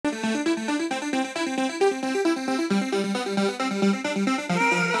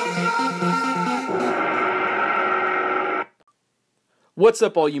What's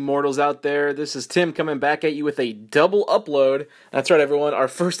up, all you mortals out there? This is Tim coming back at you with a double upload. That's right, everyone. Our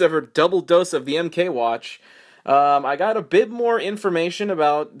first ever double dose of the MK Watch. I got a bit more information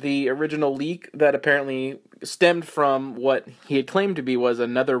about the original leak that apparently stemmed from what he had claimed to be was a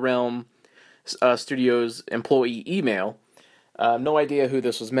NetherRealm Studios employee email. No idea who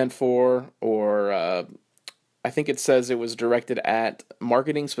this was meant for, or I think it says it was directed at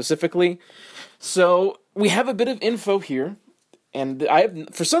marketing specifically. So we have a bit of info here. And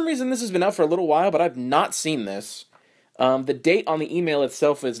for some reason, this has been out for a little while, but I've not seen this. The date on the email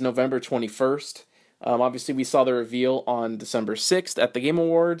itself is November 21st. Obviously, we saw the reveal on December 6th at the Game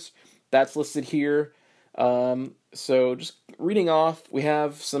Awards. That's listed here. So just reading off, we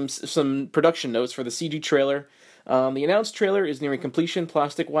have some production notes for the CG trailer. The announced trailer is nearing completion.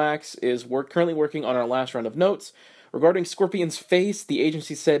 Plastic Wax is currently working on our last round of notes. Regarding Scorpion's face, the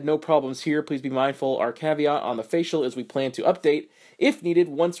agency said, "No problems here, please be mindful. Our caveat on the facial is we plan to update, if needed,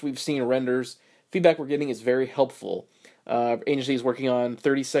 once we've seen renders. Feedback we're getting is very helpful. Agency is working on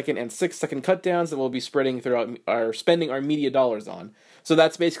 30-second and 6-second cutdowns that we'll be spending our media dollars on." So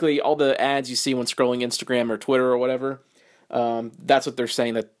that's basically all the ads you see when scrolling Instagram or Twitter or whatever. That's what they're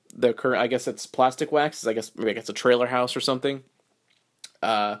saying, that the current, I guess it's Plastic Wax, maybe it's a trailer house or something.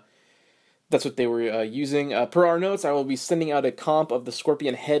 That's what they were using. Per our notes, I will be sending out a comp of the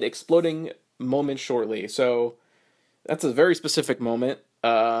Scorpion head exploding moment shortly. So that's a very specific moment.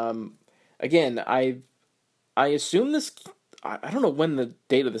 Again, I assume this... I don't know when the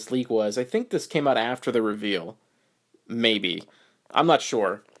date of this leak was. I think this came out after the reveal. Maybe. I'm not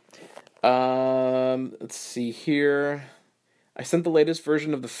sure. Let's see here. I sent the latest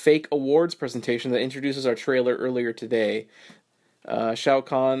version of the fake awards presentation that introduces our trailer earlier today. Shao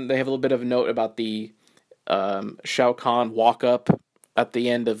Kahn, they have a little bit of a note about the Shao Kahn walk-up at the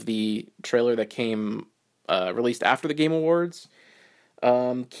end of the trailer that came released after the Game Awards.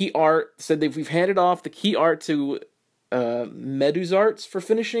 Key Art said that we've handed off the key art to Meduzarts for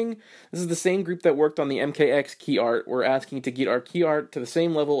finishing. This is the same group that worked on the MKX key art. We're asking to get our key art to the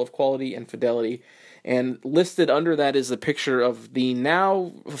same level of quality and fidelity. And listed under that is a picture of the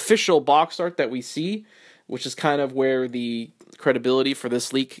now official box art that we see, which is kind of where the credibility for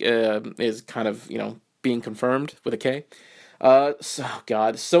this leak is kind of, being confirmed with a K.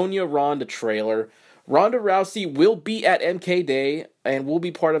 Sonya Ronda trailer. Ronda Rousey will be at MK Day and will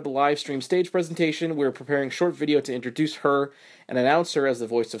be part of the live stream stage presentation. We're preparing a short video to introduce her and announce her as the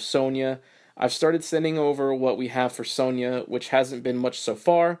voice of Sonya. I've started sending over what we have for Sonya, which hasn't been much so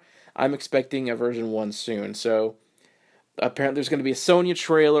far. I'm expecting a version 1 soon. So apparently there's going to be a Sonya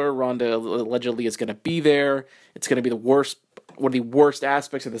trailer. Ronda allegedly is going to be there. It's going to be one of the worst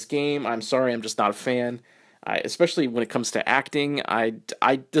aspects of this game. I'm sorry, I'm just not a fan. Especially when it comes to acting.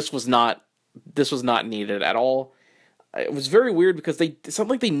 This was not needed at all. It was very weird because it's not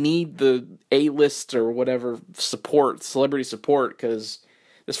like they need the A-list or whatever celebrity support, because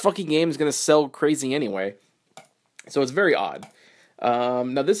this fucking game is going to sell crazy anyway. So it's very odd.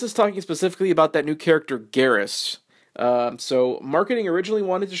 Now this is talking specifically about that new character, Garrus. So marketing originally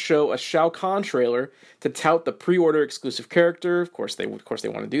wanted to show a Shao Kahn trailer to tout the pre-order exclusive character. Of course they want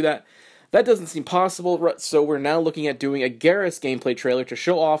to do that. That doesn't seem possible, so we're now looking at doing a Garrus gameplay trailer to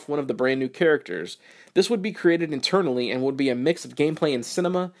show off one of the brand new characters. This would be created internally and would be a mix of gameplay and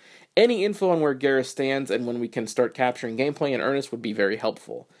cinema. Any info on where Garrus stands and when we can start capturing gameplay in earnest would be very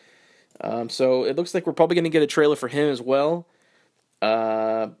helpful. So it looks like we're probably going to get a trailer for him as well.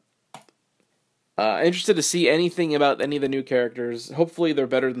 Interested to see anything about any of the new characters. Hopefully they're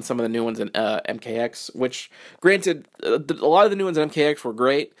better than some of the new ones in MKX, which, granted, a lot of the new ones in MKX were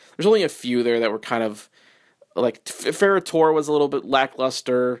great. There's only a few there that were kind of, like, Ferrator was a little bit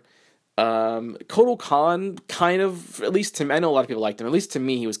lackluster. Kotal Khan, kind of, at least to me, I know a lot of people liked him, at least to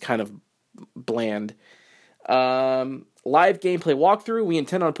me he was kind of bland. Live gameplay walkthrough. We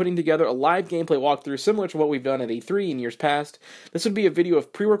intend on putting together a live gameplay walkthrough similar to what we've done at E3 in years past. This would be a video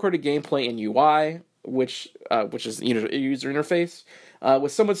of pre-recorded gameplay and UI, which is user interface,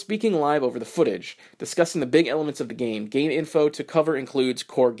 with someone speaking live over the footage, discussing the big elements of the game. Game info to cover includes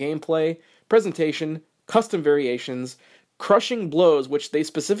core gameplay, presentation, custom variations, crushing blows, which they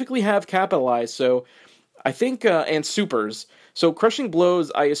specifically have capitalized, so I think, and supers. So crushing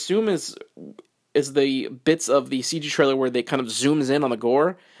blows, I assume, is the bits of the CG trailer where they kind of zooms in on the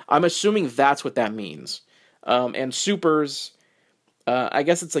gore. I'm assuming that's what that means. And supers, I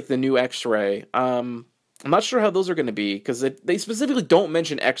guess it's like the new X-ray. I'm not sure how those are going to be, because they specifically don't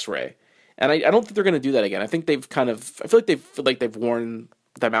mention X-ray. And I don't think they're going to do that again. I think I feel like they've worn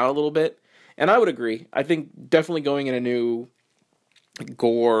them out a little bit. And I would agree. I think definitely going in a new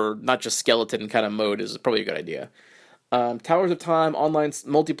gore, not just skeleton kind of mode is probably a good idea. Towers of Time, online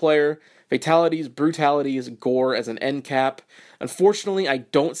multiplayer, fatalities, brutalities, gore as an end cap. Unfortunately, I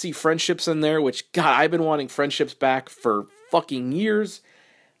don't see friendships in there, which, God, I've been wanting friendships back for fucking years.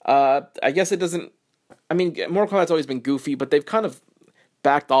 I guess it doesn't... I mean, Mortal Kombat's always been goofy, but they've kind of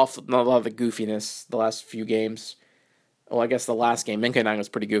backed off a lot of the goofiness the last few games. Well, I guess the last game, Menkai 9, was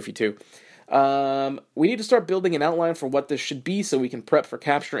pretty goofy too. We need to start building an outline for what this should be so we can prep for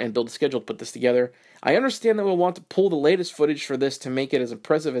capture and build a schedule to put this together. I understand that we'll want to pull the latest footage for this to make it as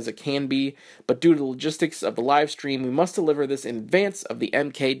impressive as it can be, but due to the logistics of the live stream, we must deliver this in advance of the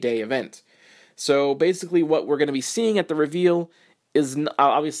MK Day event. So basically what we're going to be seeing at the reveal is,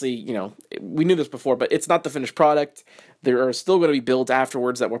 obviously, you know, we knew this before, but it's not the finished product. There are still going to be builds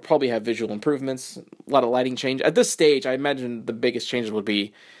afterwards that will probably have visual improvements, a lot of lighting change. At this stage, I imagine the biggest changes would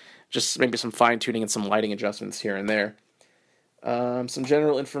be just maybe some fine-tuning and some lighting adjustments here and there. Some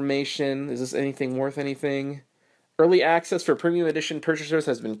general information. Is this anything worth anything? Early access for Premium Edition purchasers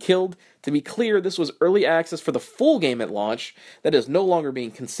has been killed. To be clear, this was early access for the full game at launch. That is no longer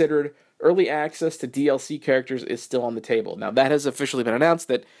being considered. Early access to DLC characters is still on the table. Now, that has officially been announced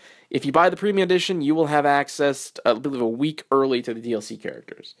that if you buy the Premium Edition, you will have access, I believe, a week early to the DLC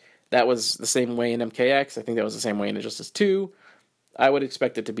characters. That was the same way in MKX. I think that was the same way in Injustice 2. I would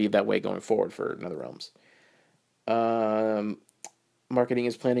expect it to be that way going forward for NetherRealms. Marketing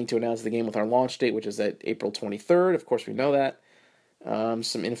is planning to announce the game with our launch date, which is at April 23rd. Of course, we know that.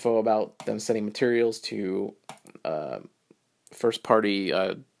 Some info about them sending materials to first-party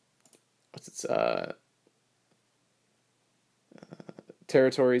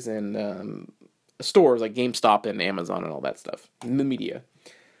territories and stores like GameStop and Amazon and all that stuff. In the media.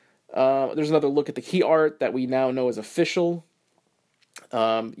 There's another look at the key art that we now know is official.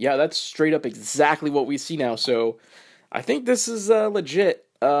 Yeah, that's straight up exactly what we see now, so I think this is legit.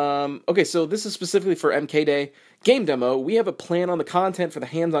 Okay, so this is specifically for MK Day game demo. We have a plan on the content for the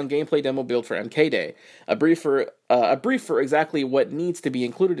hands-on gameplay demo build for MK Day. A brief for exactly what needs to be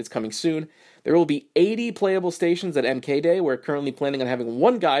included is coming soon. There will be 80 playable stations at MK Day. We're currently planning on having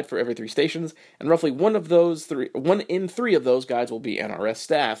one guide for every 3 stations, and roughly one in three of those guides will be NRS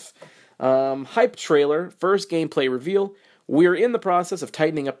staff. Hype trailer, first gameplay reveal. We're in the process of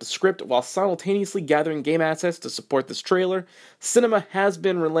tightening up the script while simultaneously gathering game assets to support this trailer. Cinema has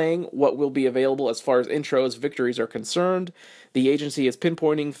been relaying what will be available as far as intros, victories are concerned. The agency is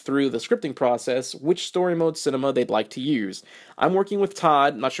pinpointing through the scripting process which story mode cinema they'd like to use. I'm working with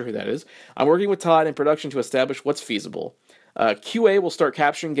Todd, not sure who that is. I'm working with Todd in production to establish what's feasible. QA will start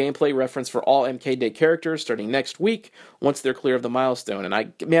capturing gameplay reference for all MK Day characters starting next week once they're clear of the milestone. And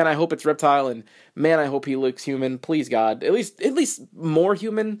I hope it's Reptile, and man, I hope he looks human. Please, God, at least more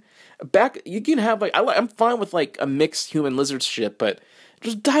human. You can have I'm fine with like a mixed human lizard shit, but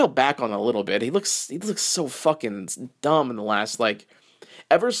just dial back on it a little bit. He looks so fucking dumb in the last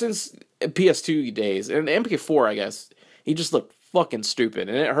ever since PS2 days and MK4, I guess. He just looked fucking stupid,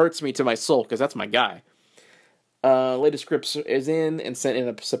 and it hurts me to my soul because that's my guy. Latest script is in and sent in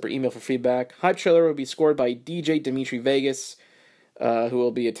a separate email for feedback. Hype trailer will be scored by DJ Dimitri Vegas, who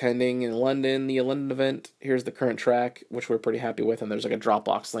will be attending in London, the London event. Here's the current track, which we're pretty happy with, and there's like a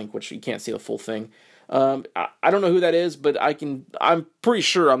Dropbox link, which you can't see the full thing. I don't know who that is, but I'm pretty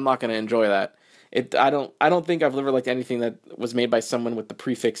sure I'm not going to enjoy that. I don't think I've ever liked anything that was made by someone with the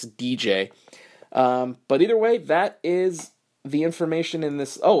prefix DJ. But either way, that is the information in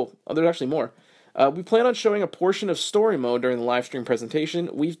this. Oh, there's actually more. We plan on showing a portion of story mode during the live stream presentation.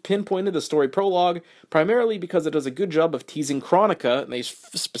 We've pinpointed the story prologue primarily because it does a good job of teasing Chronica, and they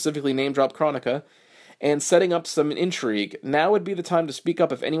specifically name drop Chronica, and setting up some intrigue. Now would be the time to speak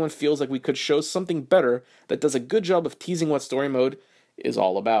up if anyone feels like we could show something better that does a good job of teasing what story mode is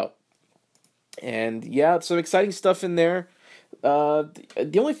all about. And yeah, some exciting stuff in there.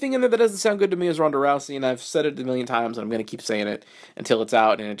 The only thing in there that doesn't sound good to me is Ronda Rousey, and I've said it a million times, and I'm going to keep saying it until it's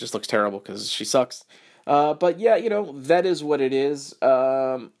out, and it just looks terrible because she sucks. But yeah, that is what it is.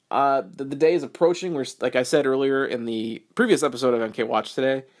 The day is approaching. We're, like I said earlier in the previous episode of MK Watch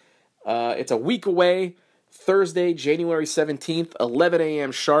today, it's a week away. Thursday, January 17th, 11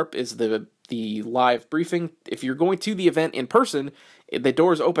 a.m. sharp is the live briefing. If you're going to the event in person, the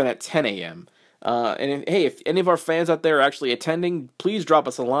doors open at 10 a.m. Hey, if any of our fans out there are actually attending, please drop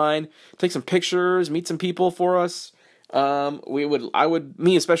us a line, take some pictures, meet some people for us.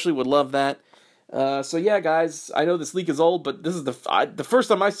 Me especially would love that. So yeah, guys, I know this leak is old, but this is the first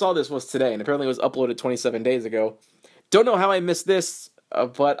time I saw this was today, and apparently it was uploaded 27 days ago. Don't know how I missed this,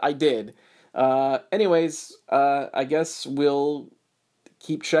 but I did. Anyways, I guess we'll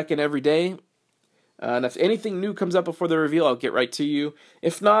keep checking every day. And if anything new comes up before the reveal, I'll get right to you.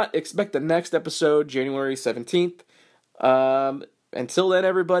 If not, expect the next episode, January 17th. Until then,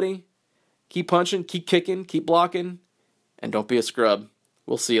 everybody, keep punching, keep kicking, keep blocking, and don't be a scrub.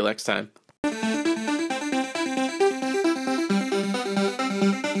 We'll see you next time.